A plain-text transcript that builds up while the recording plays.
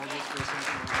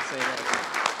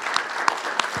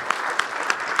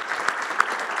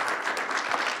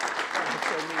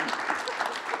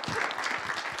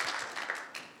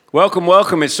Welcome,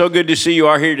 welcome. It's so good to see you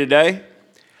all here today.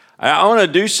 I want to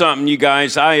do something, you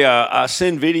guys. I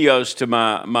send videos to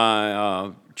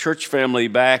my church family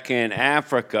back in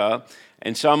Africa,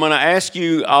 and so I'm going to ask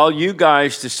all you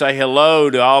guys to say hello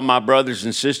to all my brothers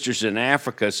and sisters in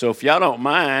Africa. So if y'all don't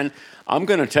mind, I'm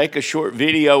going to take a short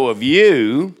video of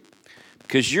you,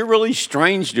 because you're really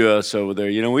strange to us over there.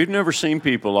 You know, we've never seen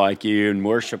people like you and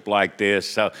worship like this.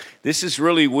 So this is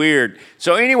really weird.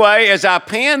 So anyway, as I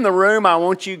pan the room, I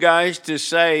want you guys to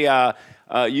say,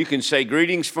 you can say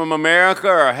greetings from America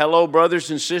or hello,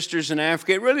 brothers and sisters in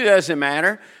Africa. It really doesn't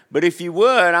matter. But if you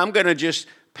would, I'm going to just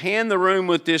pan the room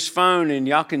with this phone, and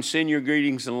y'all can send your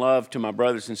greetings and love to my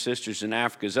brothers and sisters in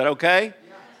Africa. Is that okay?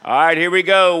 Yeah. All right, here we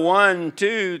go. 1,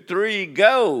 2, 3,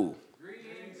 go.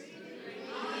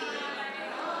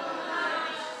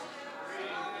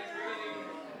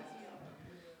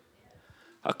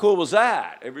 How cool was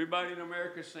that? Everybody in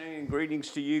America saying greetings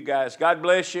to you guys. God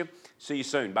bless you. See you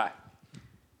soon. Bye.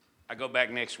 I go back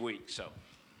next week, so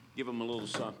give them a little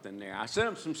something there. I sent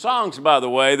them some songs, by the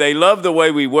way. They love the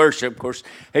way we worship. Of course,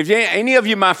 have any of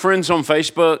you my friends on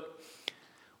Facebook?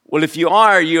 Well, if you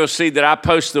are, you'll see that I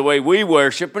post the way we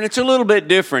worship, and it's a little bit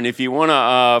different. If you want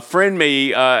to friend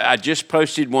me, I just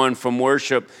posted one from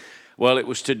worship. Well, it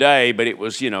was today, but it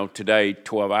was, today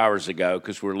 12 hours ago,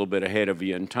 because we're a little bit ahead of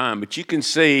you in time. But you can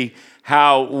see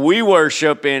how we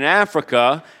worship in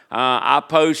Africa. I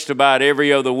post about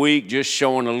every other week just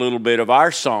showing a little bit of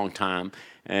our song time.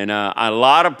 And a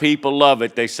lot of people love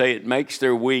it. They say it makes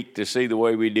their week to see the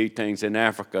way we do things in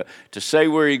Africa. To say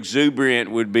we're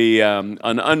exuberant would be an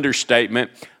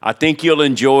understatement. I think you'll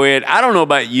enjoy it. I don't know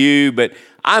about you, but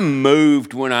I'm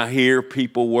moved when I hear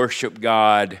people worship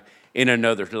God in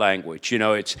another language. You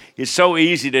know, it's so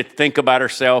easy to think about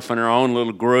ourselves in our own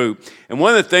little group. And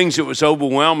one of the things that was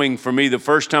overwhelming for me the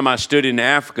first time I stood in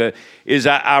Africa is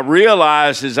I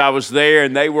realized as I was there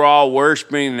and they were all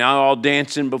worshiping and all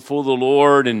dancing before the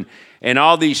Lord and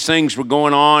all these things were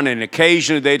going on, and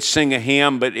occasionally they'd sing a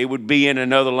hymn, but it would be in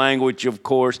another language, of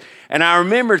course. And I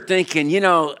remember thinking,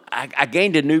 I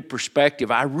gained a new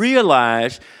perspective. I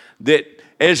realized that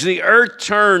as the earth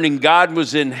turned and God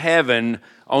was in heaven,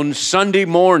 on Sunday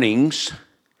mornings,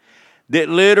 that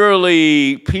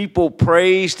literally people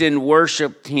praised and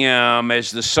worshiped Him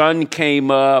as the sun came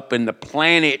up and the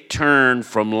planet turned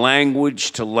from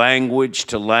language to language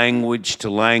to language to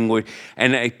language.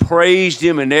 And they praised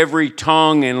Him in every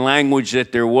tongue and language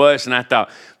that there was. And I thought,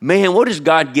 man, what does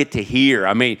God get to hear?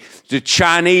 I mean, the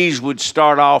Chinese would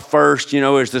start off first,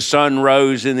 as the sun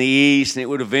rose in the east, and it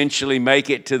would eventually make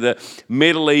it to the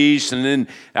Middle East. And then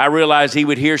I realized he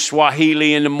would hear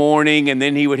Swahili in the morning, and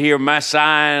then he would hear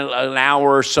Maasai an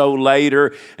hour or so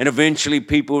later, and eventually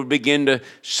people would begin to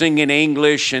sing in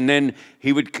English, and then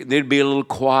there'd be a little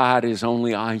quiet as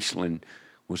only Iceland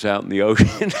was out in the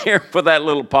ocean there for that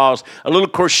little pause, a little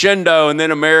crescendo, and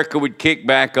then America would kick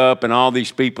back up and all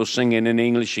these people singing in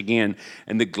English again,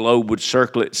 and the globe would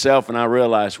circle itself, and I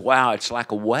realized, wow, it's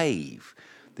like a wave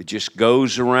that just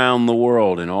goes around the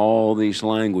world in all these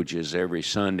languages every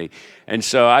Sunday. And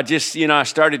so I just, I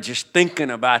started just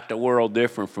thinking about the world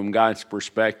different from God's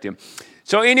perspective.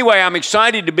 So anyway, I'm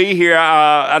excited to be here.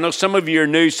 I know some of you are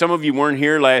new. Some of you weren't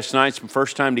here last night. It's the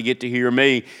first time to get to hear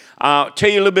me. I'll tell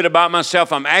you a little bit about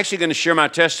myself. I'm actually going to share my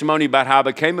testimony about how I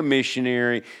became a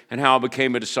missionary and how I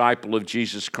became a disciple of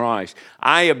Jesus Christ.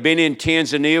 I have been in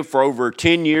Tanzania for over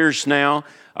 10 years now.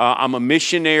 I'm a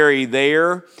missionary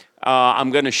there. I'm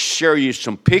going to share you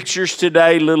some pictures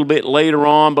today, a little bit later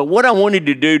on. But what I wanted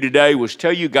to do today was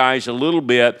tell you guys a little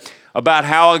bit about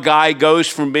how a guy goes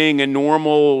from being a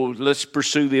normal, let's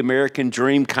pursue the American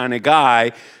dream kind of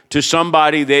guy to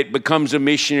somebody that becomes a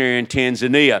missionary in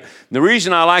Tanzania. The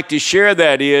reason I like to share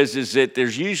that is that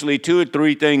there's usually 2 or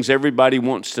 3 things everybody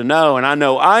wants to know, and I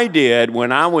know I did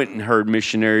when I went and heard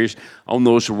missionaries on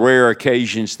those rare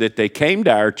occasions that they came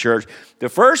to our church. The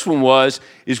first one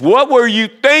is what were you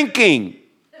thinking?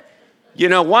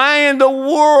 Why in the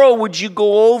world would you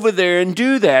go over there and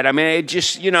do that? I mean, it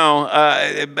just, when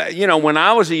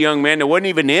I was a young man, there wasn't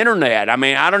even internet. I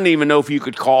mean, I don't even know if you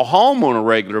could call home on a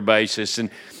regular basis.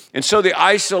 And so the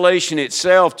isolation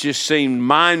itself just seemed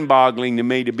mind-boggling to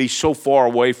me to be so far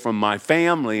away from my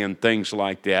family and things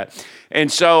like that.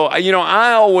 And so,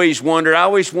 I always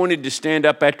wanted to stand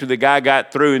up after the guy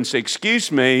got through and say,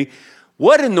 excuse me,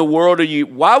 what in the world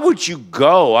why would you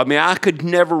go? I mean, I could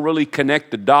never really connect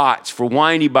the dots for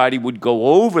why anybody would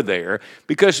go over there,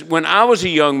 because when I was a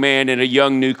young man and a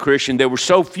young new Christian, there were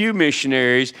so few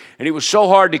missionaries and it was so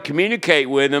hard to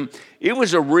communicate with them. it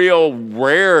was a real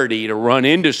rarity to run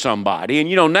into somebody.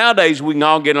 And, nowadays we can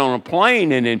all get on a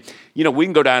plane and then, we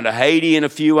can go down to Haiti in a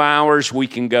few hours. We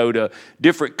can go to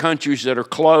different countries that are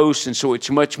close, and so it's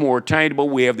much more attainable.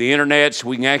 We have the internet, so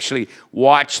we can actually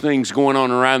watch things going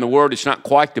on around the world. It's not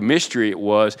quite the mystery it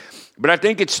was. But I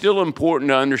think it's still important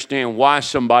to understand why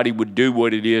somebody would do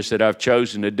what it is that I've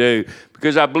chosen to do,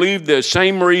 because I believe the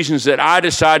same reasons that I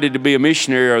decided to be a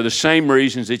missionary are the same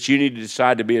reasons that you need to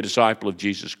decide to be a disciple of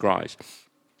Jesus Christ.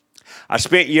 I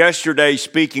spent yesterday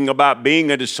speaking about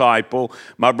being a disciple.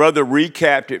 My brother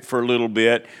recapped it for a little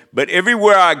bit. But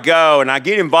everywhere I go, and I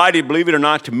get invited, believe it or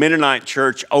not, to Mennonite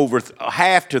church over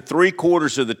half to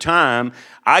 3/4 of the time,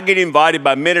 I get invited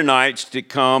by Mennonites to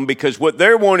come because what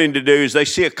they're wanting to do is they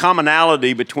see a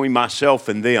commonality between myself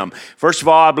and them. First of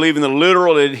all, I believe in the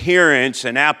literal adherence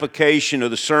and application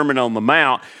of the Sermon on the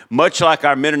Mount, much like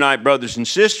our Mennonite brothers and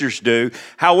sisters do.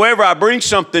 However, I bring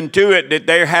something to it that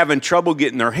they're having trouble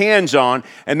getting their hands on,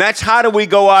 and that's how do we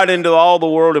go out into all the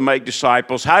world and make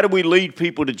disciples? How do we lead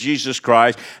people to Jesus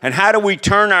Christ? And how do we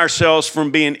turn ourselves from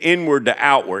being inward to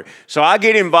outward? So I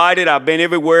get invited. I've been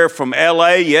everywhere from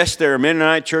L.A. Yes, there are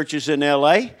Mennonite churches in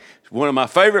L.A. It's one of my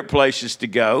favorite places to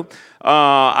go.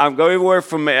 I go everywhere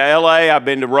from L.A. I've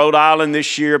been to Rhode Island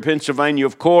this year, Pennsylvania,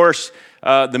 of course,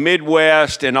 the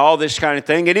Midwest, and all this kind of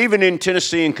thing, and even in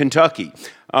Tennessee and Kentucky.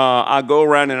 I go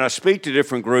around and I speak to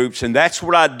different groups, and that's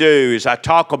what I do is I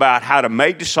talk about how to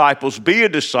make disciples, be a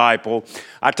disciple.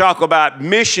 I talk about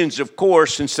missions, of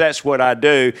course, since that's what I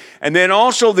do. And then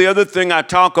also the other thing I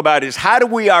talk about is how do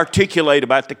we articulate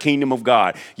about the kingdom of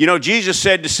God? Jesus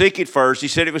said to seek it first. He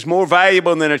said it was more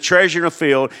valuable than a treasure in a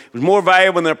field. It was more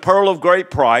valuable than a pearl of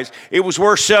great price. It was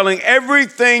worth selling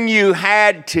everything you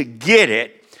had to get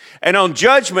it. And on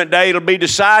Judgment Day, it'll be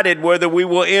decided whether we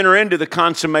will enter into the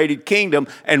consummated kingdom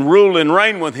and rule and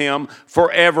reign with Him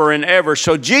forever and ever.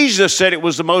 So Jesus said it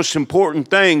was the most important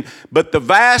thing, but the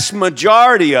vast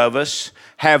majority of us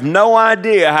have no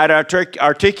idea how to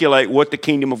articulate what the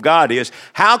kingdom of God is.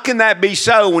 How can that be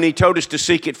so when He told us to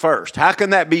seek it first? How can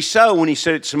that be so when He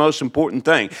said it's the most important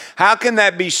thing? How can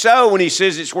that be so when He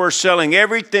says it's worth selling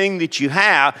everything that you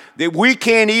have, that we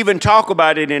can't even talk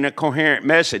about it in a coherent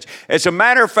message? As a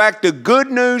matter of fact, the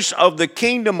good news of the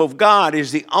kingdom of God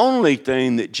is the only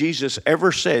thing that Jesus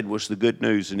ever said was the good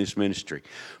news in His ministry.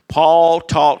 Paul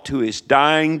taught to his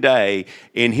dying day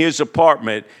in his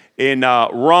apartment in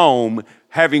Rome,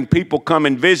 having people come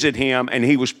and visit him, and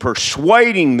he was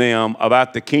persuading them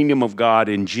about the kingdom of God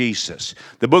in Jesus.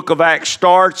 The book of Acts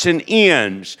starts and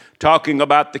ends talking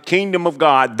about the kingdom of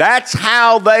God. That's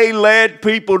how they led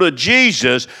people to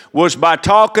Jesus, was by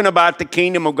talking about the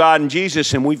kingdom of God in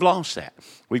Jesus, and we've lost that.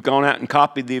 We've gone out and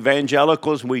copied the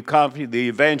evangelicals, and we've copied the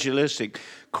evangelistic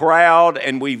crowd,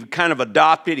 and we've kind of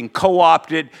adopted and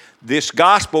co-opted this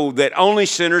gospel that only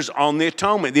centers on the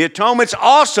atonement. The atonement's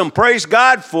awesome. Praise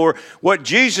God for what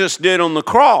Jesus did on the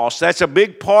cross. That's a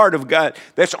big part of God.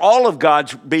 That's all of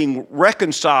God's being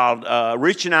reconciled,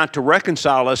 reaching out to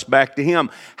reconcile us back to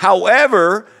Him.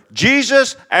 However,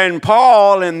 Jesus and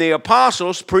Paul and the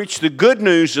apostles preached the good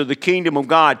news of the kingdom of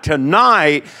God.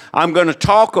 Tonight, I'm going to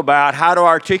talk about how to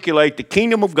articulate the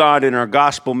kingdom of God in our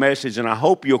gospel message, and I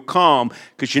hope you'll come,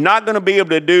 because you're not going to be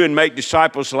able to do and make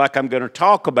disciples like I'm going to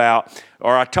talk about,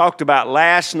 or I talked about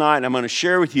last night, and I'm going to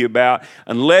share with you about,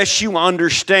 unless you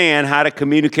understand how to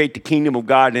communicate the kingdom of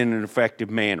God in an effective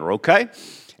manner, okay?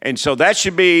 And so that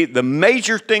should be the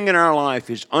major thing in our life,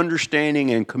 is understanding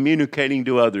and communicating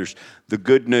to others the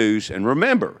good news. And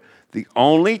remember, the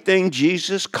only thing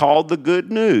Jesus called the good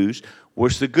news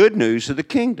was the good news of the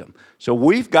kingdom. So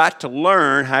we've got to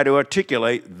learn how to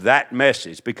articulate that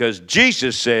message, because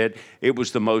Jesus said it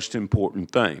was the most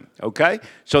important thing, okay?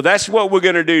 So that's what we're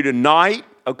going to do tonight.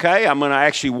 Okay, I'm going to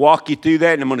actually walk you through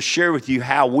that, and I'm going to share with you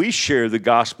how we share the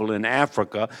gospel in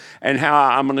Africa, and how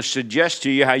I'm going to suggest to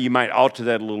you how you might alter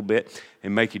that a little bit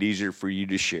and make it easier for you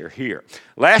to share here.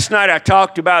 Last night I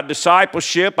talked about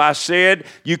discipleship. I said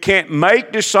you can't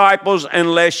make disciples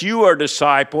unless you are a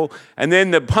disciple, and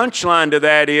then the punchline to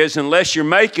that is unless you're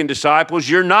making disciples,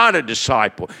 you're not a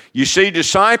disciple. You see,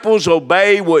 disciples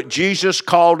obey what Jesus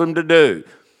called them to do.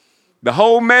 The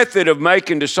whole method of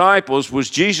making disciples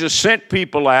was Jesus sent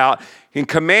people out and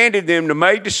commanded them to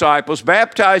make disciples,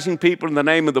 baptizing people in the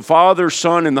name of the Father,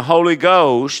 Son, and the Holy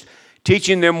Ghost,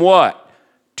 teaching them what?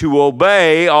 To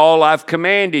obey all I've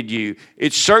commanded you.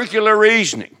 It's circular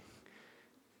reasoning.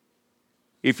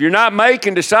 If you're not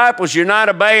making disciples, you're not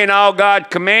obeying all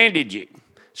God commanded you.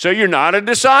 So you're not a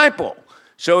disciple.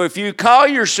 So if you call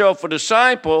yourself a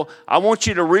disciple, I want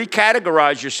you to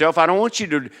recategorize yourself. I don't want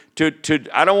you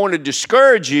I don't want to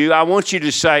discourage you. I want you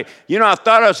to say, I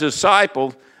thought I was a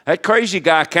disciple. That crazy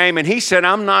guy came and he said,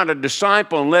 I'm not a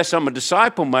disciple unless I'm a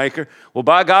disciple maker. Well,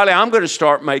 by golly, I'm going to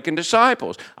start making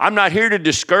disciples. I'm not here to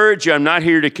discourage you. I'm not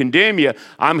here to condemn you.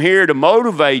 I'm here to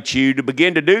motivate you to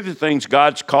begin to do the things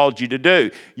God's called you to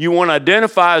do. You want to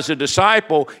identify as a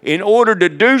disciple. In order to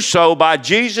do so by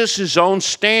Jesus' own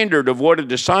standard of what a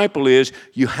disciple is,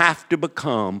 you have to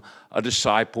become a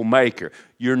disciple maker.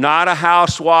 You're not a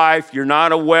housewife. You're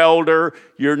not a welder.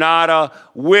 You're not a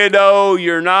widow.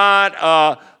 You're not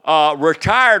a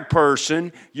retired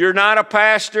person. You're not a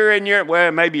pastor, and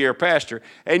maybe you're a pastor,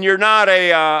 and you're not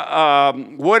a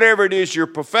whatever it is your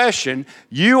profession.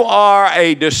 You are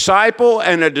a disciple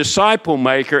and a disciple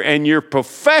maker, and your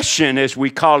profession, as we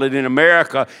call it in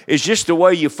America, is just the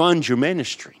way you fund your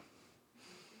ministry.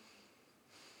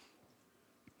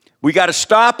 We got to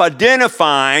stop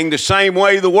identifying the same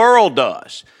way the world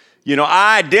does. You know,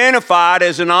 I identified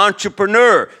as an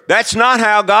entrepreneur. That's not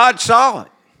how God saw it.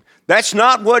 That's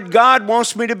not what God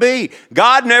wants me to be.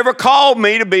 God never called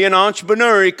me to be an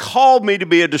entrepreneur. He called me to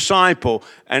be a disciple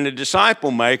and a disciple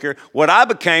maker. What I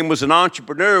became was an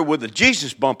entrepreneur with a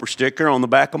Jesus bumper sticker on the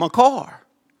back of my car.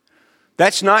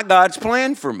 That's not God's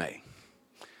plan for me.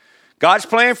 God's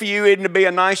plan for you isn't to be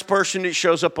a nice person that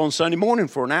shows up on Sunday morning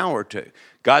for an hour or two.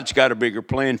 God's got a bigger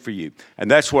plan for you.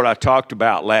 And that's what I talked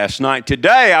about last night.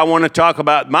 Today, I want to talk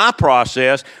about my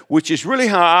process, which is really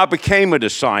how I became a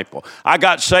disciple. I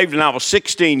got saved when I was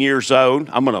 16 years old.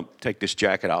 I'm going to take this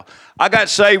jacket off. I got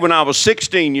saved when I was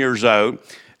 16 years old.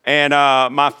 And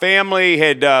my family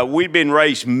we'd been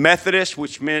raised Methodist,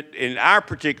 which meant in our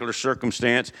particular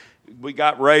circumstance, we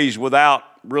got raised without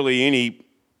really any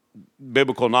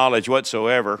biblical knowledge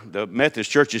whatsoever. The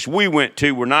Methodist churches we went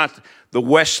to were not the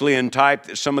Wesleyan type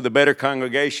that some of the better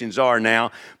congregations are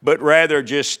now, but rather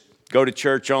just go to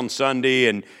church on Sunday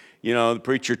and, you know, the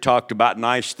preacher talked about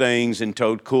nice things and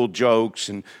told cool jokes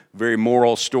and very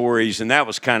moral stories, and that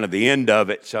was kind of the end of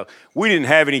it. So we didn't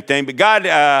have anything, but God,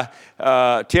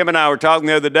 Tim and I were talking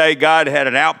the other day, God had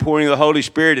an outpouring of the Holy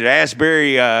Spirit at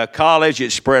Asbury College.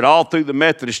 It spread all through the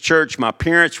Methodist church. My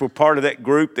parents were part of that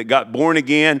group that got born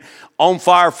again, on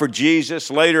fire for Jesus.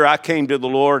 Later, I came to the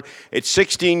Lord at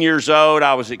 16 years old.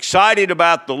 I was excited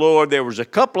about the Lord. There was a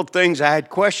couple of things I had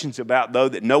questions about, though,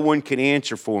 that no one could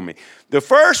answer for me. The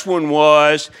first one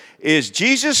is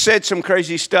Jesus said some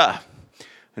crazy stuff.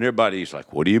 And everybody's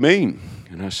like, what do you mean?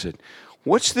 And I said,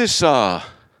 what's this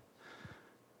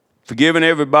forgiving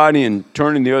everybody and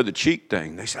turning the other cheek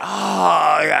thing? They said,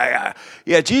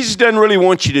 yeah, Jesus doesn't really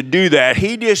want you to do that.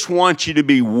 He just wants you to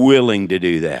be willing to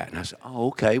do that. And I said, oh,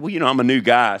 okay. Well, you know, I'm a new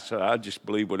guy, so I just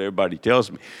believe what everybody tells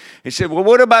me. He said, well,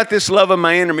 what about this love of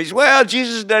my enemies? Well,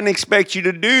 Jesus doesn't expect you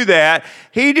to do that.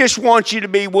 He just wants you to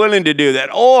be willing to do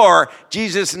that. Or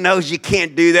Jesus knows you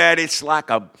can't do that. It's like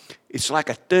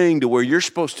a thing to where you're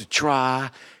supposed to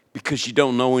try because you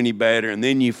don't know any better, and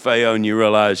then you fail and you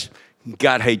realize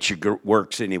God hates your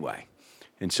works anyway.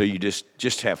 And so you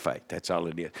just have faith. That's all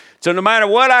it is. So no matter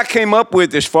what I came up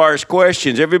with as far as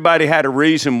questions, everybody had a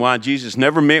reason why Jesus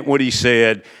never meant what he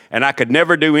said, and I could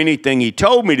never do anything he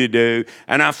told me to do,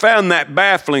 and I found that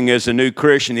baffling as a new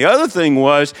Christian. The other thing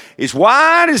is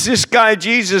why does this guy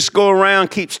Jesus go around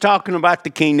keeps talking about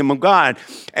the kingdom of God?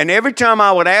 And every time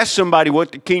I would ask somebody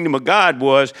what the kingdom of God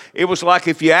was, it was like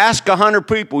if you ask 100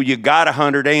 people, you got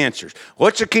 100 answers.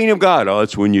 What's the kingdom of God? Oh,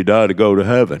 it's when you die to go to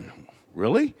heaven.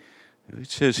 Really? It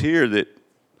says here that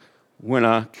when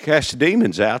I cast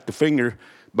demons out,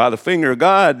 by the finger of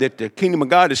God, that the kingdom of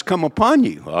God has come upon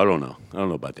you. I don't know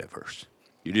about that verse.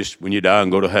 You just, when you die and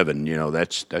go to heaven, you know,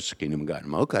 that's the kingdom of God.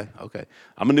 I'm okay.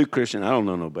 I'm a new Christian. I don't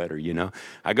know no better, you know.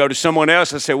 I go to someone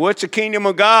else, I say, what's the kingdom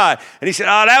of God? And he said,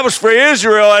 oh, that was for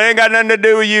Israel. It ain't got nothing to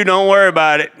do with you. Don't worry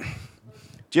about it.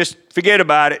 Just forget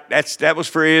about it. That was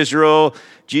for Israel.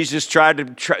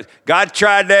 God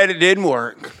tried that. It didn't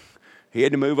work. He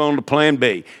had to move on to plan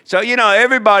B. So, you know,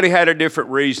 everybody had a different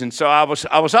reason. So I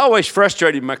was always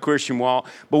frustrated in my Christian walk.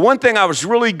 But one thing I was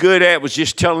really good at was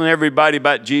just telling everybody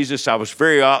about Jesus. I was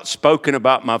very outspoken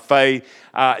about my faith.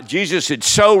 Jesus had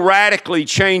so radically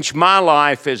changed my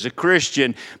life as a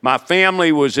Christian. My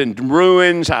family was in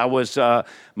ruins. My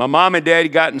mom and dad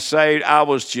had gotten saved. I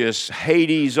was just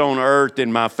Hades on earth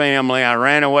in my family. I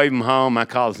ran away from home. I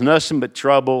caused nothing but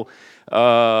trouble.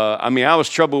 I was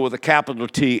trouble with a capital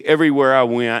T everywhere I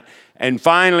went. And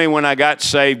finally, when I got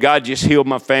saved, God just healed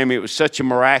my family. It was such a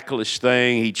miraculous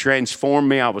thing. He transformed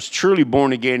me. I was truly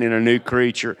born again and a new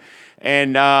creature.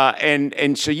 And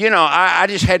so, I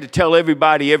just had to tell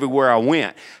everybody everywhere I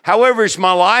went. However, as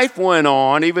my life went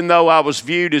on, even though I was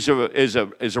viewed as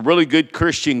a really good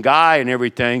Christian guy and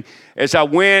everything, as I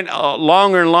went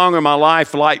longer and longer in my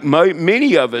life, like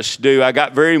many of us do, I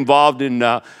got very involved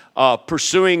in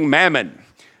pursuing mammon.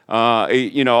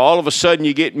 All of a sudden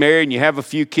you get married and you have a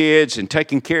few kids and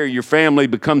taking care of your family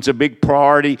becomes a big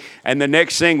priority. And the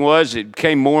next thing was it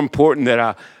became more important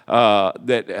that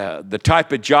the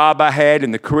type of job I had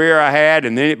and the career I had,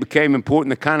 and then it became important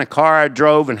the kind of car I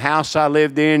drove and house I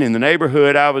lived in and the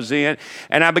neighborhood I was in.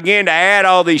 And I began to add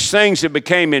all these things that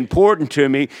became important to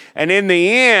me. And in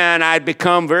the end, I'd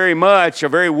become very much a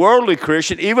very worldly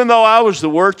Christian, even though I was the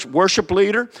worship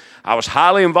leader. I was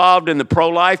highly involved in the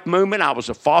pro-life movement. I was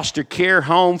a foster care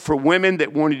home for women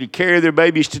that wanted to carry their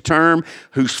babies to term,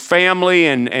 whose family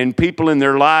and people in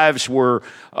their lives were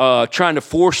trying to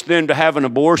force them to have an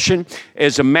abortion.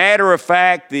 As a matter of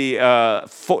fact,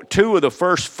 two of the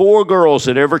first 4 girls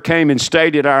that ever came and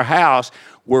stayed at our house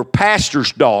were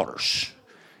pastors' daughters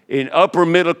in upper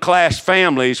middle class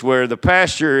families where the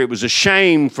pastor, it was a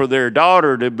shame for their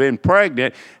daughter to have been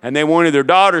pregnant and they wanted their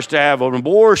daughters to have an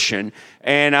abortion.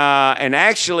 And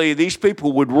actually these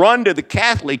people would run to the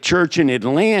Catholic Church in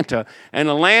Atlanta, and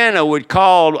Atlanta would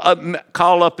call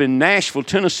up in Nashville,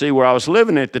 Tennessee, where I was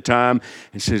living at the time,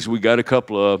 and says, we got a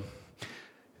couple of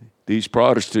these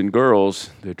Protestant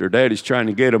girls that their daddy's trying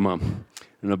to get them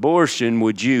an abortion.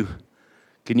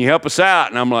 Can you help us out?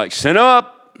 And I'm like, send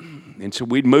up. And so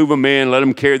we'd move them in, let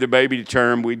them carry their baby to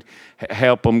term. We'd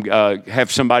help them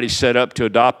have somebody set up to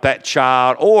adopt that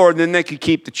child, or then they could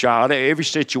keep the child. Every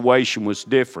situation was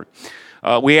different.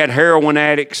 We had heroin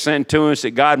addicts sent to us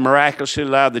that God miraculously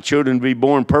allowed the children to be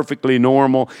born perfectly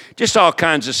normal. Just all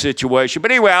kinds of situations.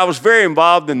 But anyway, I was very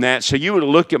involved in that. So you would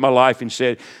have looked at my life and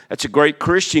said, that's a great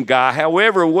Christian guy.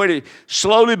 However, what it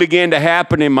slowly began to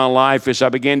happen in my life is I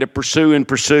began to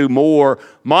pursue more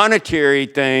monetary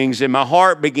things, and my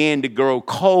heart began to grow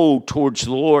cold towards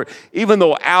the Lord, even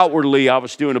though outwardly I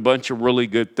was doing a bunch of really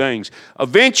good things.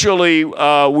 Eventually,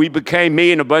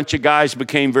 me and a bunch of guys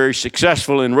became very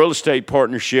successful in real estate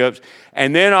partnerships.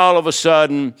 And then all of a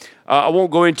sudden, I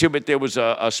won't go into it, but there was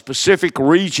a specific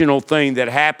regional thing that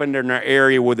happened in our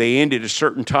area where they ended a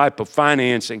certain type of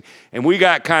financing. And we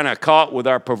got kind of caught with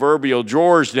our proverbial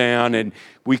drawers down, and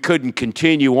we couldn't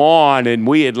continue on, and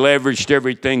we had leveraged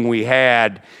everything we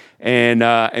had.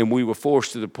 And we were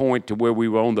forced to the point to where we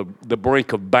were on the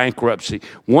brink of bankruptcy.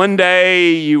 One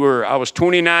day, I was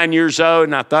 29 years old,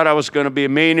 and I thought I was going to be a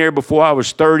millionaire before I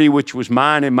was 30, which was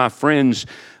mine and my friend's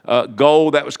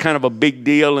goal. That was kind of a big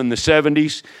deal in the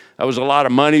 70s. That was a lot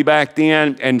of money back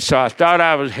then. And so I thought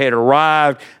had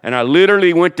arrived, and I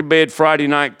literally went to bed Friday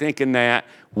night thinking that,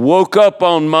 woke up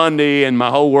on Monday, and my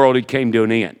whole world had came to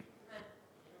an end.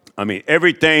 I mean,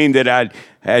 everything that I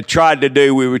had tried to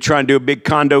do, we were trying to do a big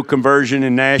condo conversion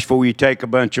in Nashville. We take a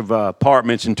bunch of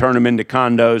apartments and turn them into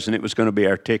condos, and it was going to be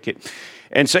our ticket.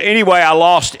 And so anyway, I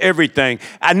lost everything.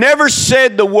 I never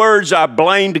said the words I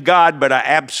blamed God, but I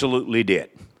absolutely did.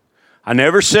 I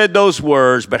never said those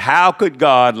words, but how could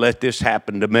God let this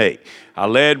happen to me? I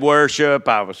led worship.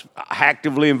 I was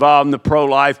actively involved in the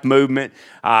pro-life movement.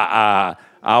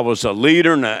 I was a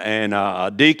leader and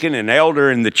a deacon and elder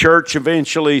in the church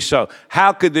eventually. So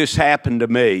how could this happen to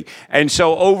me? And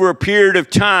so over a period of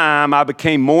time, I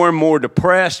became more and more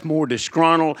depressed, more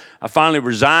disgruntled. I finally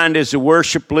resigned as a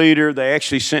worship leader. They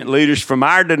actually sent leaders from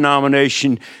our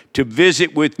denomination to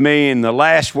visit with me. And the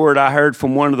last word I heard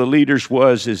from one of the leaders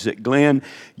is that, Glenn,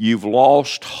 you've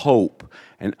lost hope,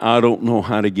 and I don't know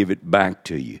how to give it back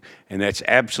to you. And that's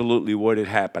absolutely what had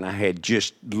happened. I had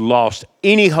just lost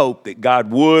any hope that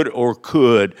God would or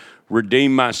could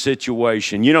redeem my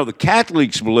situation. You know, the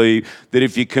Catholics believe that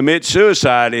if you commit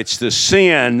suicide, it's the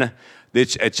sin,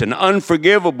 it's an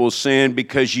unforgivable sin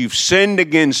because you've sinned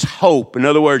against hope. In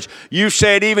other words, you've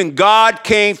said even God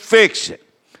can't fix it.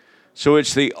 So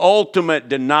it's the ultimate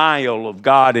denial of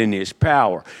God and His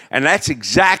power. And that's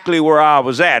exactly where I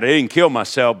was at. I didn't kill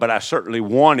myself, but I certainly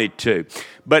wanted to.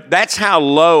 But that's how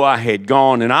low I had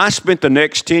gone. And I spent the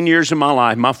next 10 years of my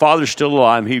life, my father's still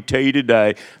alive, he'd tell you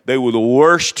today, they were the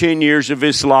worst 10 years of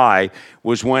his life,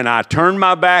 was when I turned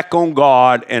my back on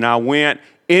God and I went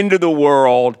into the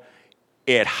world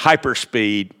at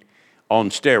hyperspeed on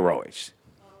steroids.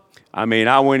 I mean,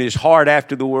 I went as hard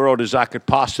after the world as I could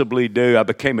possibly do. I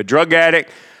became a drug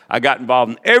addict. I got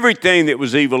involved in everything that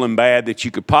was evil and bad that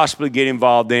you could possibly get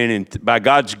involved in. And by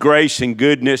God's grace and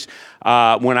goodness,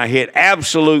 when I hit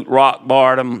absolute rock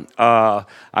bottom,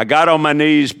 I got on my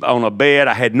knees on a bed.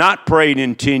 I had not prayed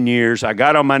in 10 years. I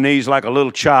got on my knees like a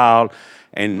little child,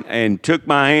 and took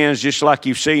my hands just like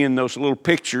you see in those little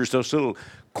pictures, those little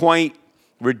quaint,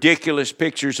 ridiculous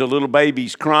pictures of little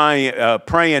babies crying,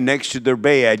 praying next to their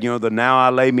bed. You know, the "now I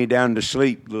lay me down to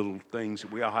sleep" little things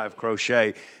that we all have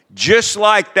crochet. Just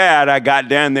like that, I got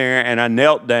down there and I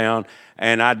knelt down,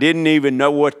 and I didn't even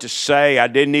know what to say. I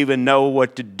didn't even know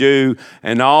what to do.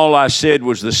 And all I said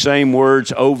was the same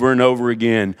words over and over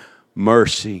again: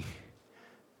 mercy,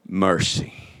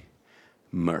 mercy,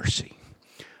 mercy.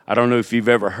 I don't know if you've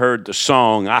ever heard the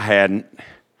song. I hadn't.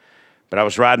 But I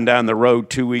was riding down the road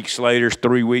 2 weeks later,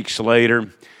 3 weeks later.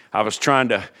 I was trying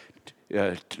to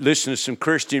listen to some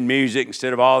Christian music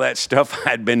instead of all that stuff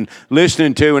I'd been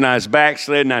listening to when I was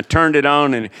backsliding. I turned it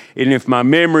on, and if my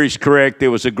memory's correct,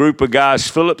 there was a group of guys,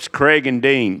 Phillips, Craig, and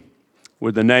Dean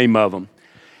were the name of them.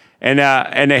 And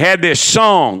they had this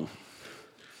song.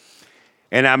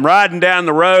 And I'm riding down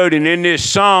the road, and in this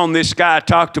song, this guy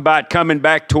talked about coming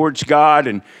back towards God,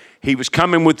 and he was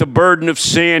coming with the burden of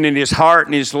sin, and his heart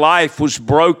and his life was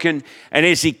broken. And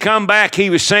as he come back, he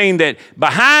was saying that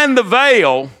behind the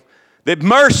veil, that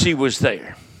mercy was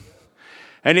there.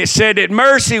 And it said that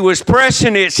mercy was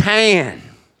pressing its hand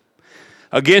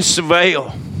against the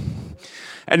veil.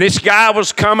 And this guy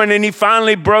was coming, and he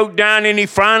finally broke down, and he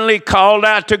finally called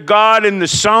out to God. And the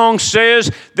song says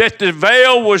that the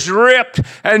veil was ripped,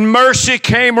 and mercy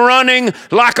came running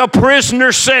like a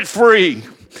prisoner set free.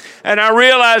 And I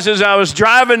realized as I was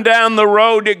driving down the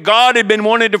road that God had been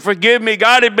wanting to forgive me.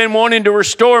 God had been wanting to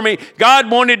restore me. God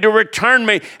wanted to return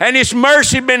me. And His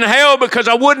mercy had been held because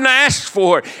I wouldn't ask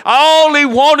for it. All He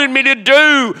wanted me to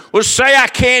do was say, I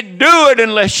can't do it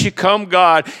unless you come,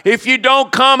 God. If you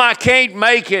don't come, I can't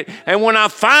make it. And when I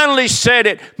finally said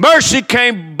it, mercy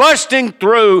came busting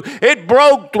through. It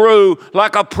broke through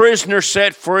like a prisoner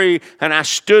set free. And I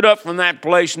stood up from that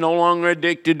place, no longer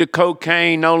addicted to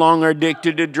cocaine, no longer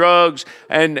addicted to drugs,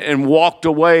 and walked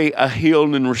away a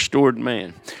healed and restored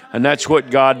man. And that's what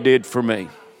God did for me.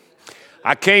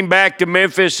 I came back to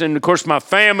Memphis, and of course my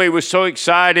family was so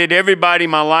excited. Everybody in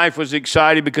my life was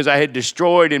excited because I had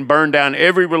destroyed and burned down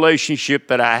every relationship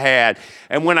that I had.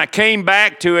 And when I came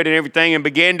back to it and everything and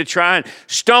began to try and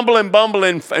stumble and bumble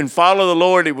and follow the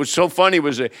Lord, it was so funny. It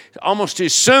was almost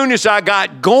as soon as I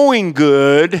got going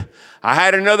good, I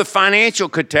had another financial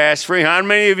catastrophe. How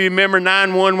many of you remember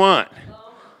 911?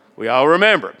 We all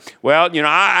remember. Well, you know,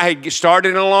 I had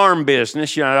started an alarm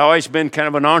business. You know, I'd always been kind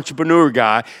of an entrepreneur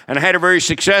guy, and I had a very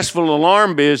successful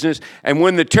alarm business. And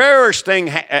when the terrorist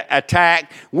thing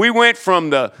attacked, we went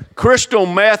from the crystal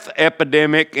meth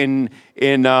epidemic in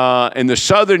the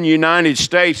southern United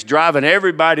States, driving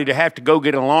everybody to have to go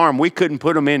get an alarm. We couldn't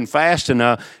put them in fast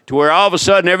enough to where all of a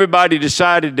sudden everybody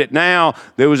decided that now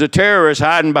there was a terrorist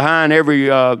hiding behind every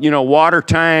water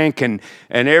tank and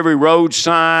every road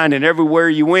sign and everywhere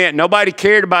you went. Nobody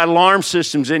cared about alarm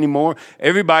systems anymore.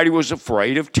 Everybody was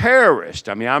afraid of terrorists.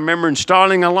 I mean, I remember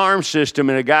installing an alarm system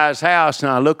in a guy's house,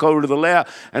 and I look over to the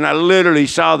left, and I literally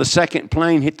saw the second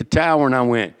plane hit the tower, and I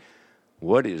went,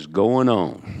 what is going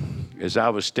on? As I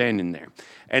was standing there.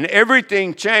 And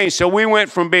everything changed. So we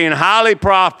went from being highly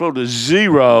profitable to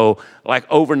zero like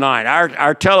overnight.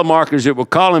 Our telemarketers that were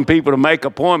calling people to make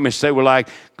appointments, they were like,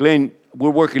 Glenn, we're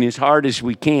working as hard as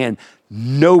we can.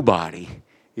 Nobody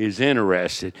is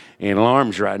interested in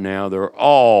alarms right now. They're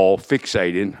all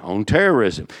fixated on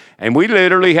terrorism. And we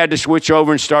literally had to switch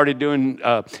over and started doing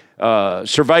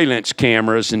surveillance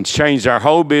cameras and changed our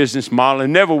whole business model,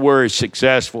 and never were as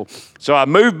successful. So I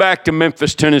moved back to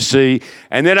Memphis, Tennessee,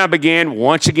 and then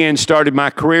I started my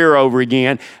career over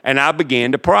again, and I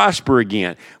began to prosper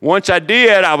again. Once I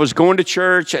did, I was going to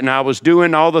church, and I was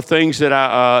doing all the things that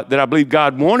I believe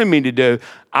God wanted me to do.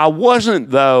 I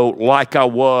wasn't, though, like I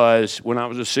was when I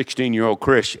was a 16-year-old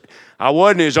Christian. I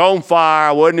wasn't as on fire.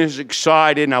 I wasn't as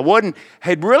excited. And I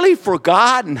had really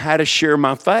forgotten how to share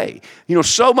my faith. You know,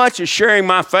 so much of sharing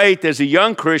my faith as a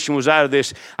young Christian was out of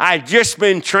this. I had just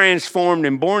been transformed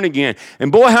and born again.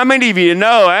 And boy, how many of you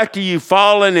know after you've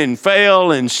fallen and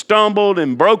fell and stumbled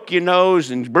and broke your nose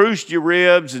and bruised your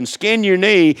ribs and skinned your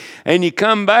knee, and you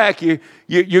come back,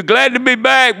 you're glad to be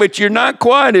back, but you're not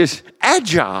quite as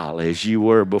agile as you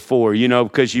were before, you know,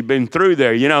 because you've been through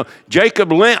there. You know,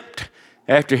 Jacob limped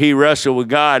after he wrestled with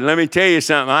God. And let me tell you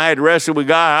something. I had wrestled with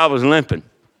God. I was limping.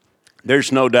 There's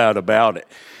no doubt about it.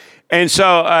 And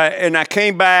so, and I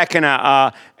came back,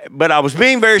 but I was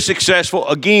being very successful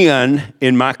again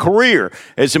in my career.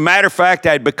 As a matter of fact,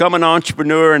 I had become an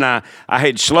entrepreneur, and I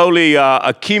had slowly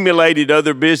accumulated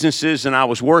other businesses, and I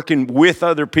was working with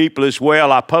other people as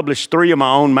well. I published 3 of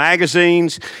my own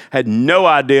magazines. Had no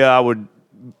idea I would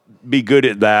be good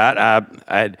at that.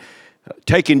 I had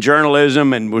taking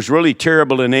journalism and was really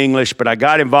terrible in English, but I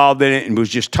got involved in it and was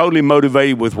just totally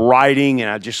motivated with writing, and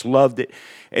I just loved it.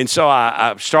 And so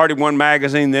I started one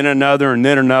magazine, then another, and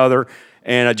then another,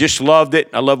 and I just loved it.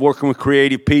 I love working with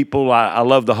creative people. I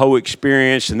love the whole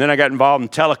experience. And then I got involved in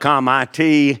telecom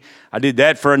IT. I did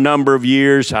that for a number of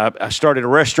years. I started a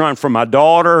restaurant for my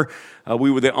daughter.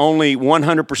 We were the only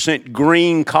 100%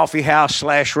 green coffee house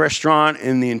 / restaurant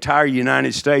in the entire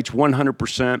United States,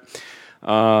 100%.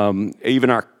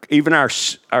 Even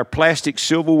our plastic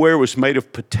silverware was made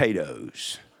of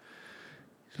potatoes.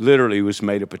 Literally was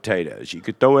made of potatoes. You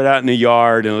could throw it out in the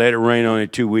yard and let it rain on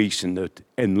it 2 weeks, and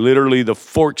literally the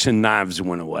forks and knives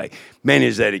went away. Man,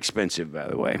 is that expensive, by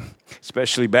the way,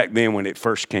 especially back then when it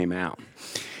first came out.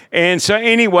 And so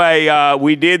anyway,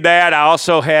 we did that. I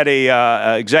also had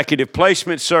a executive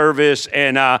placement service,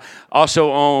 and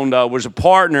also was a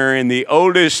partner in the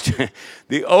oldest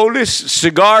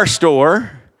cigar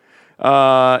store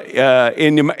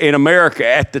in America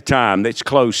at the time. That's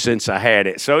closed since I had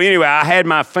it. So anyway, I had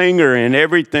my finger in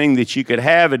everything that you could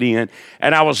have it in,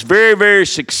 and I was very, very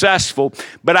successful.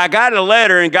 But I got a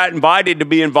letter and got invited to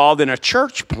be involved in a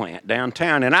church plant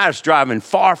downtown, and I was driving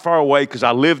far, far away because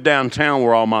I lived downtown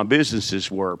where all my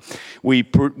businesses were. We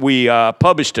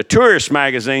published a tourist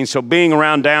magazine, so being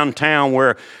around downtown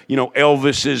where,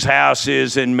 Elvis's house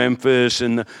is in Memphis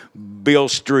and the Bill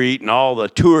Street and all the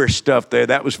tourist stuff there,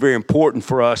 that was very important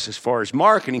for us as far as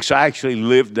marketing, so I actually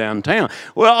lived downtown.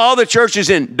 Well, all the churches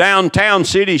in downtown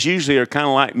cities usually are kind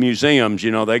of like museums.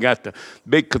 They got the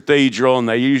big cathedral, and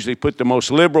they usually put the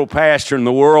most liberal pastor in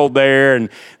the world there, and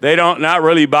they not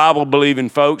really Bible-believing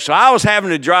folks. So I was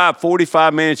having to drive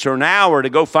 45 minutes or an hour to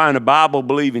go find a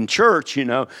Bible-believing church,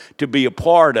 to be a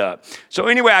part of. So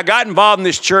anyway, I got involved in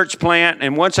this church plant,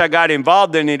 and once I got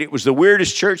involved in it, it was the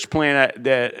weirdest church plant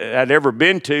that I'd ever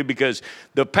been to, because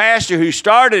the pastor who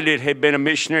started it had been a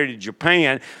missionary to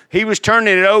Japan. He was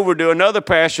turning it over to another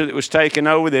pastor that was taking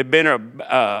over that had been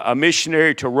a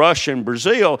missionary to Russia and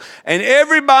Brazil, and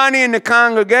everybody in the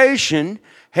congregation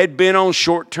had been on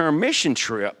short-term mission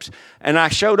trips. And I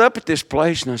showed up at this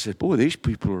place, and I said, boy, these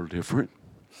people are different.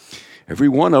 Every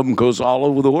one of them goes all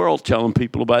over the world telling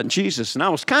people about Jesus. And I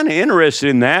was kind of interested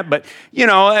in that, but, it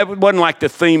wasn't like the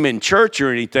theme in church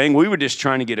or anything. We were just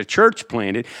trying to get a church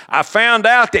planted. I found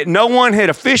out that no one had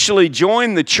officially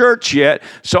joined the church yet,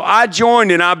 so I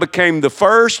joined, and I became the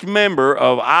first member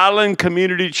of Island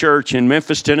Community Church in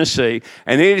Memphis, Tennessee,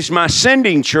 and it is my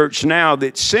sending church now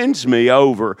that sends me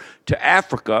over to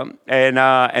Africa,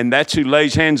 and that's who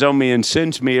lays hands on me and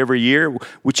sends me every year,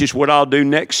 which is what I'll do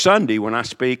next Sunday when I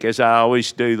speak, as I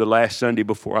always do the last Sunday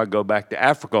before I go back to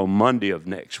Africa on Monday of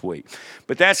next week.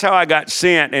 But that's how I got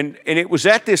sent, and it was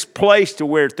at this place to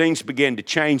where things began to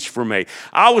change for me.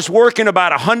 I was working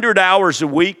about 100 hours a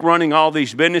week running all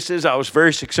these businesses. I was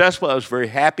very successful. I was very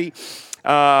happy,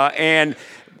 and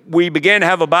we began to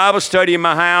have a Bible study in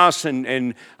my house,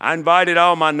 and I invited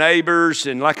all my neighbors.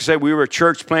 And like I said, we were a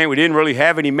church plant. We didn't really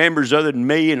have any members other than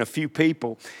me and a few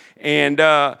people. And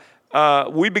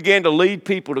we began to lead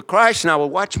people to Christ, and I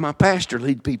would watch my pastor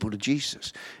lead people to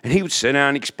Jesus. And he would sit down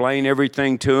and explain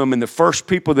everything to them. And the first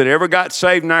people that ever got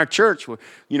saved in our church were,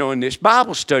 in this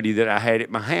Bible study that I had at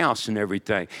my house and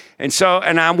everything. And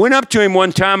I went up to him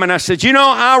one time, and I said,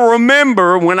 I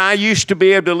remember when I used to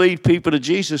be able to lead people to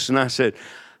Jesus. And I said,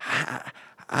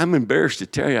 I'm embarrassed to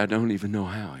tell you I don't even know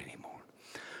how anymore.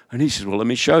 And he says, well, let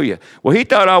me show you. Well, he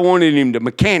thought I wanted him to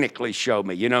mechanically show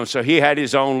me, so he had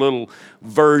his own little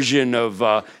version of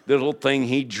the little thing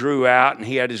he drew out, and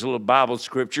he had his little Bible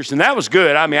scriptures, and that was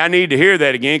good. I mean, I need to hear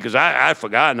that again because I'd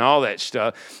forgotten all that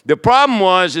stuff. The problem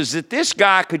is that this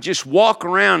guy could just walk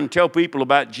around and tell people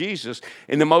about Jesus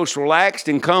in the most relaxed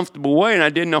and comfortable way, and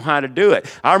I didn't know how to do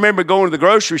it. I remember going to the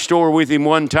grocery store with him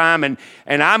one time, and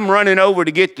I'm running over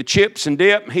to get the chips and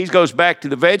dip. He goes back to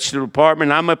the vegetable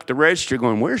department, and I'm up at the register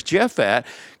going, where's Jeff at?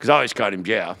 Because I always called him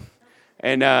Jeff.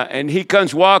 And he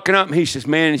comes walking up, and he says,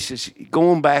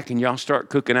 going back and y'all start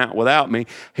cooking out without me.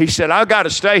 He said, I've got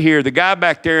to stay here. The guy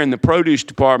back there in the produce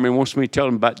department wants me to tell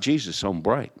him about Jesus on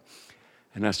break.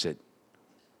 And I said,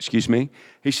 excuse me?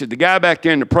 He said, the guy back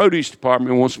there in the produce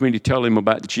department wants me to tell him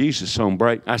about Jesus on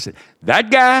break. I said,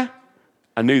 that guy?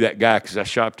 I knew that guy because I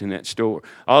shopped in that store.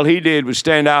 All he did was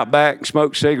stand out back and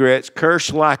smoke cigarettes,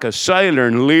 curse like a sailor,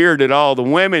 and leered at all the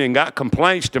women and got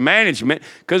complaints to management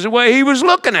because of the way he was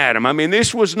looking at them. I mean,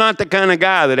 this was not the kind of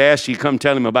guy that asked you to come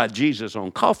tell him about Jesus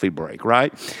on coffee break,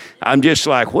 right? I'm just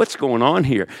like, what's going on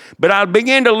here? But I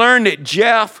began to learn that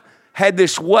Jeff had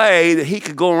this way that he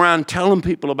could go around telling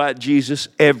people about Jesus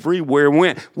everywhere we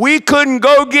went. We couldn't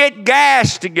go get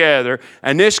gas together,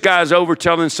 and this guy's over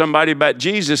telling somebody about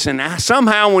Jesus, and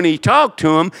somehow when he talked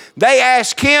to them, they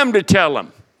asked him to tell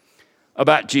them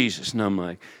about Jesus. And I'm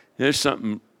like, there's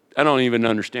something, I don't even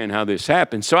understand how this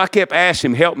happened. So I kept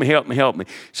asking him, help me, help me, help me.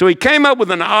 So he came up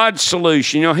with an odd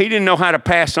solution. You know, he didn't know how to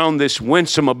pass on this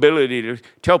winsome ability to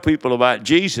tell people about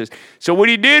Jesus. So what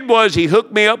he did was he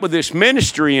hooked me up with this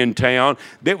ministry in town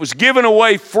that was giving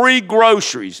away free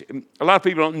groceries. A lot of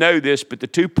people don't know this, but the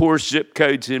two poorest zip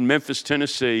codes in Memphis,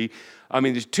 Tennessee,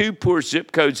 the two poorest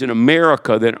zip codes in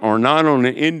America that are not on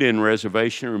an Indian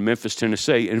reservation are in Memphis,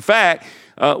 Tennessee. In fact,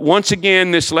 once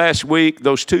again this last week,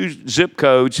 those two zip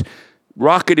codes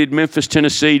rocketed Memphis,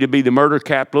 Tennessee to be the murder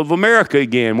capital of America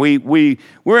again. We're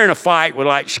in a fight with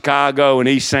like Chicago and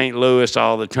East St. Louis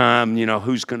all the time, you know,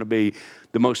 who's going to be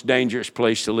the most dangerous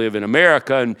place to live in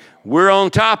America, and we're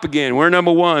on top again. We're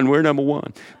number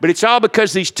one. But it's all because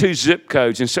of these two zip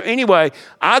codes. And so anyway,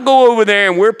 I go over there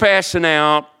and we're passing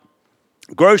out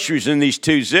groceries in these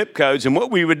two zip codes. And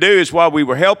what we would do is, while we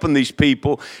were helping these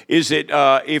people, is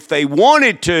that if they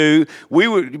wanted to,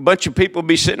 a bunch of people would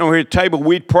be sitting over here at the table.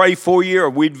 We'd pray for you or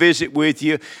we'd visit with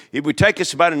you. It would take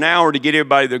us about an hour to get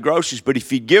everybody their groceries. But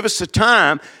if you give us the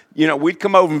time, you know, we'd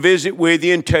come over and visit with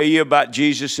you and tell you about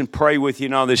Jesus and pray with you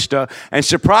and all this stuff. And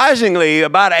surprisingly,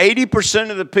 about 80%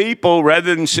 of the people,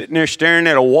 rather than sitting there staring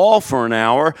at a wall for an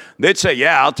hour, they'd say,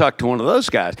 yeah, I'll talk to one of those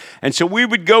guys. And so we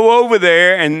would go over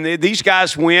there, and these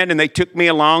guys went, and they took me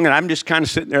along, and I'm just kind of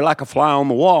sitting there like a fly on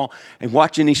the wall and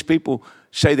watching these people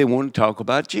say they want to talk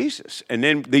about Jesus. And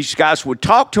then these guys would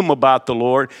talk to them about the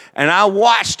Lord, and I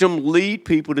watched them lead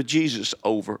people to Jesus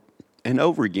over and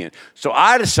over again. So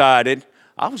I decided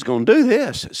I was going to do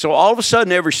this. So all of a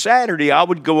sudden, every Saturday, I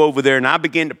would go over there and I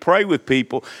began to pray with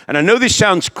people. And I know this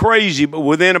sounds crazy, but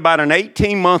within about an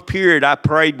 18-month period, I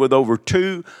prayed with over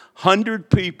 200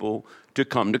 people to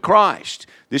come to Christ.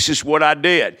 This is what I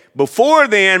did. Before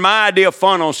then, my idea of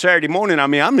fun on Saturday morning,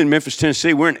 I'm in Memphis,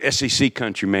 Tennessee. We're in SEC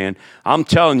country, man. I'm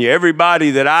telling you,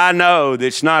 everybody that I know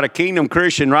that's not a Kingdom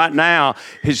Christian right now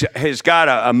has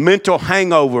got a mental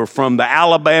hangover from the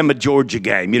Alabama-Georgia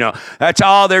game. You know, that's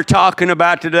all they're talking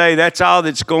about today. That's all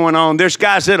that's going on. There's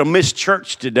guys that'll miss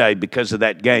church today because of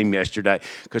that game yesterday,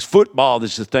 because football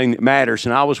is the thing that matters,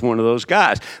 and I was one of those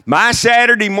guys. My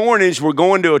Saturday mornings were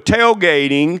going to a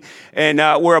tailgating, and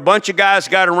where a bunch of guys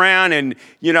got around and,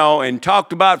 you know, and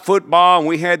talked about football, and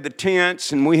we had the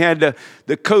tents and we had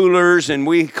the coolers, and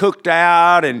we cooked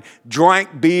out and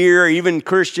drank beer. Even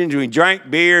Christians, we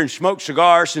drank beer and smoked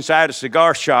cigars. Since I had a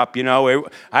cigar shop, you know,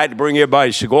 I had to bring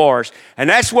everybody cigars. And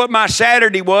that's what my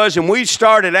Saturday was, and we'd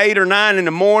start at 8 or 9 in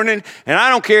the morning, and I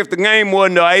don't care if the game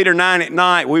wasn't till 8 or 9 at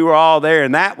night, we were all there,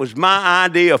 and that was my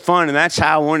idea of fun, and that's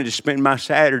how I wanted to spend my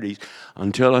Saturdays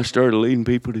until I started leading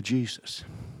people to Jesus.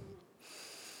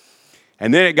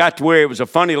 And then it got to where it was a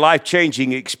funny,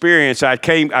 life-changing experience. I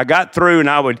got through, and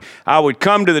I would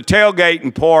come to the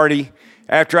tailgating party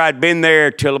after I'd been there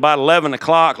till about 11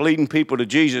 o'clock leading people to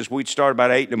Jesus. We'd start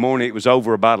about 8 in the morning. It was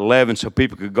over about 11 so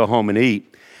people could go home and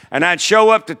eat. And I'd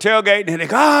show up to tailgate, and they'd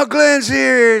go, oh, Glenn's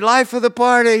here, life of the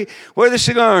party. Where are the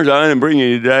cigars? I didn't bring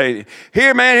any today.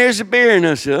 Here, man, here's a beer. And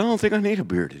I said, I don't think I need a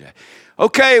beer today.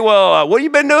 Okay, well, what have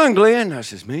you been doing, Glenn? I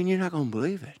says, man, you're not going to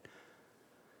believe it.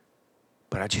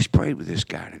 But I just prayed with this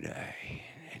guy today,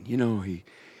 and you know,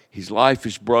 his life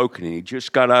is broken, and he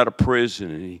just got out of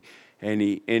prison, and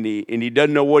he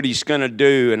doesn't know what he's going to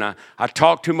do. And I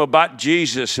talked to him about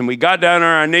Jesus, and we got down on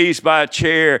our knees by a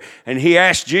chair, and he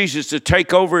asked Jesus to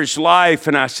take over his life.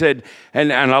 And I said,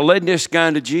 and I led this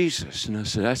guy to Jesus, and I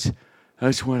said,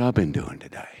 that's what I've been doing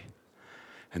today.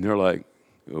 And they're like,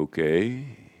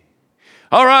 okay.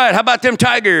 All right, how about them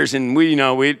Tigers? And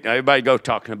everybody go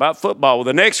talking about football. Well,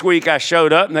 the next week I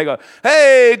showed up, and they go,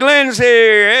 hey, Glenn's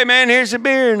here. Hey, man, here's a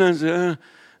beer. And I said,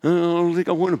 I don't think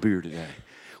I want a beer today.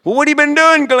 Well, what have you been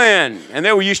doing, Glenn? And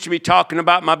they were used to be talking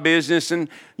about my business and,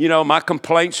 you know, my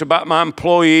complaints about my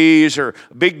employees or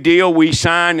a big deal we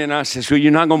signed. And I said, well,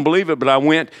 you're not going to believe it, but I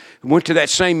went to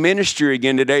that same ministry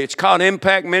again today. It's called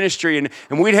Impact Ministry. And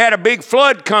we'd had a big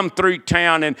flood come through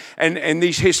town. And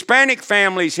these Hispanic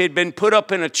families had been put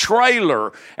up in a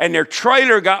trailer. And their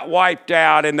trailer got wiped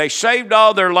out. And they saved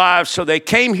all their lives. So they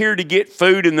came here to get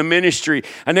food in the ministry.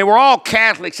 And they were all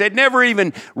Catholics. They'd never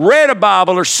even read a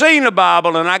Bible or seen a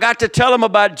Bible. And I got to tell them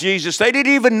about Jesus. They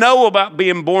didn't even know about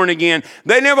being born again.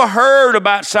 They never never heard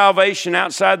about salvation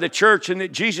outside the church and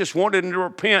that Jesus wanted them to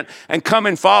repent and come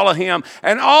and follow him.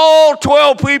 And all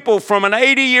 12 people, from an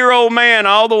 80-year-old man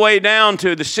all the way down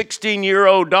to the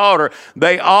 16-year-old daughter,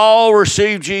 they all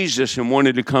received Jesus and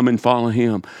wanted to come and follow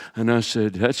him. And I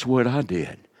said, that's what I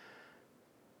did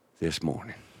this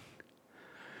morning.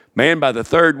 Man, by the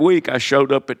third week, I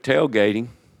showed up at tailgating,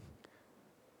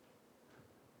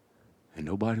 and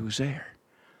nobody was there.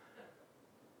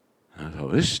 I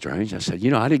thought, this is strange. I said,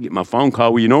 I didn't get my phone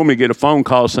call. Well, you normally get a phone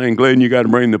call saying, Glenn, you got to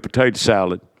bring the potato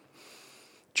salad.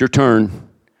 It's your turn.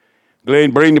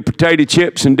 Glenn, bring the potato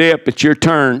chips and dip. It's your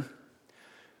turn.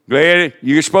 Glenn,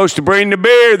 you're supposed to bring the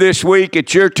beer this week.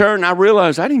 It's your turn. I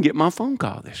realized I didn't get my phone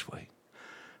call this week.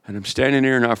 And I'm standing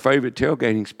there in our favorite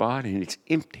tailgating spot, and it's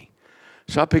empty.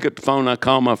 So I pick up the phone, and I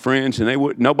call my friends,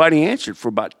 and nobody answered for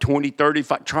about 20,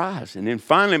 35 tries. And then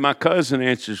finally my cousin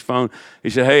answers the phone. He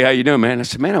said, hey, how you doing, man? I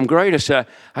said, man, I'm great. I said,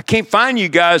 I can't find you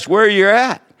guys where you're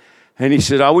at. And he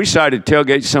said, oh, we decided to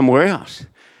tailgate somewhere else.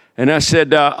 And I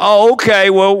said, oh, okay,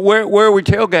 well, where are we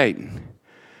tailgating?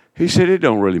 He said, it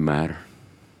don't really matter.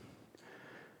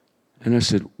 And I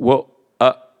said, well,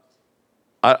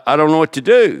 I don't know what to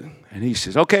do. And he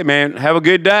says, okay, man, have a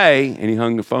good day. And he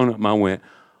hung the phone up, and I went,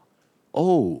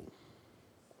 oh,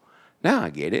 now I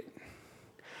get it.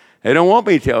 They don't want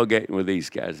me tailgating with these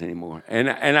guys anymore. And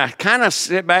I kind of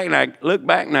sit back and I look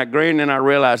back and I grin and I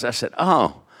realize, I said,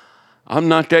 oh, I'm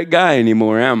not that guy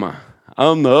anymore, am I?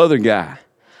 I'm the other guy.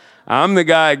 I'm the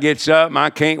guy that gets up and I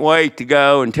can't wait to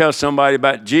go and tell somebody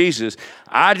about Jesus.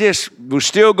 I just was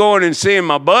still going and seeing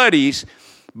my buddies,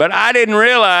 but I didn't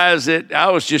realize that I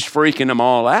was just freaking them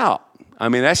all out. I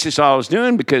mean, that's just all I was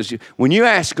doing, because when you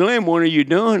ask Glenn, what are you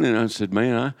doing? And I said,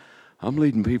 man, I'm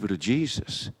leading people to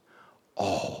Jesus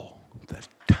all the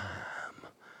time.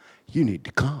 You need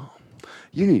to come.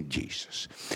 You need Jesus.